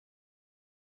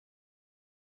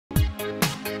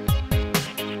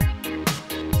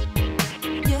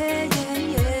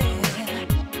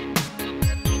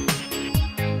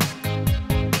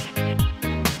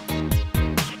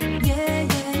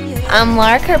I'm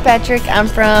Laura Kirkpatrick. I'm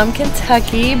from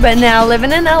Kentucky, but now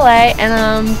living in LA, and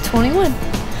I'm 21.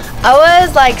 I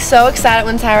was like so excited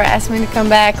when Tyra asked me to come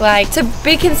back. Like, to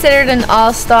be considered an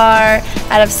all-star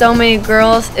out of so many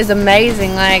girls is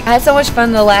amazing. Like, I had so much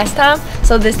fun the last time,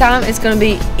 so this time it's going to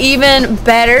be even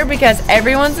better because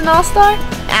everyone's an all-star.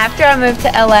 After I moved to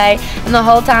LA, and the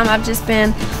whole time I've just been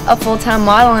a full-time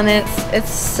model, and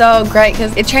it's so great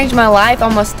because it changed my life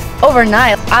almost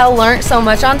overnight. I learned so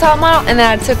much on Top Model, and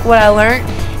then I took what I learned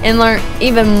and learn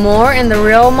even more in the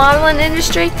real modeling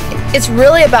industry. It's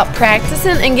really about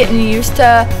practicing and getting used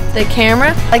to the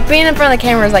camera. Like, being in front of the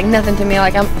camera is like nothing to me.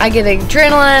 Like, I get an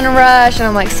adrenaline rush and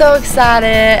I'm like so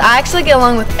excited. I actually get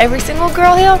along with every single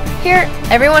girl here.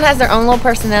 Everyone has their own little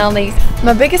personalities.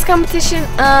 My biggest competition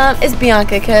is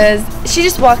Bianca, because she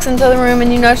just walks into the room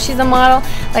and you know she's a model.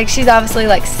 Like, she's obviously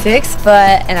like 6 foot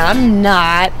and I'm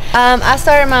not. I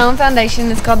started my own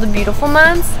foundation. It's called the Beautiful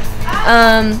Minds.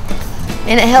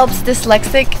 And it helps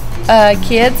dyslexic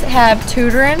kids have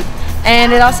tutoring,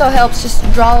 and it also helps just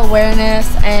draw awareness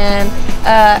and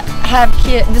have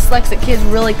dyslexic kids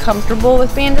really comfortable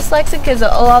with being dyslexic, because a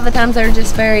lot of the times they're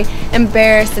just very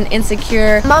embarrassed and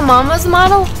insecure. My mom was a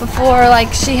model before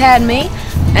like she had me,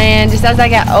 and just as I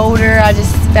got older I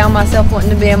just found myself wanting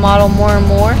to be a model more and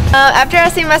more. After I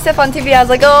seen myself on TV, I was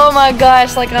like, oh my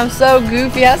gosh, like I'm so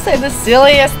goofy. I say the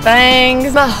silliest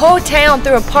things. My whole town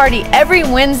threw a party every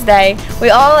Wednesday. We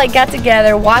all like got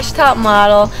together, watched Top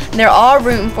Model, and they're all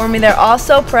rooting for me. They're all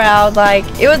so proud. Like,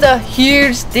 it was a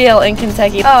huge deal in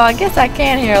Kentucky. Oh, I guess I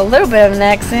can hear a little bit of an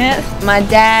accent. My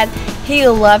dad, he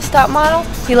loves Top Model.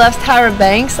 He loves Tyra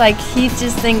Banks. Like, he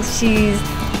just thinks she's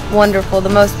wonderful, the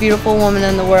most beautiful woman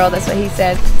in the world. That's what he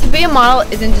said. To be a model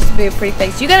isn't just to be a pretty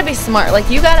face. You gotta be smart. Like,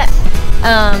 you gotta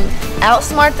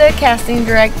outsmart the casting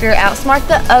director, outsmart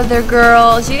the other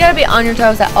girls. You gotta be on your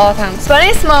toes at all times.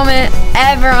 Funniest moment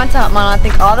ever on Top Model, I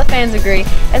think all the fans agree,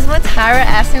 is when Tyra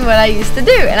asked me what I used to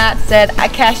do, and I said I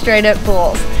castrated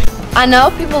bulls. I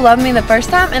know people love me the first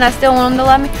time, and I still want them to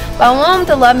love me, but I want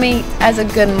them to love me as a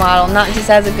good model, not just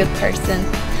as a good person.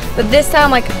 But this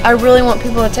time, like, I really want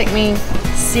people to take me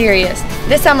serious.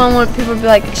 This time I want people to be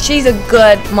like, she's a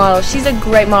good model, she's a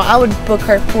great model, I would book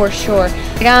her for sure.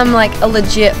 Like, I'm like a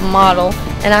legit model,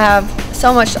 and I have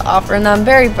so much to offer, and I'm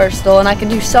very versatile, and I can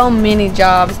do so many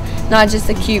jobs, not just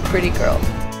a cute, pretty girl.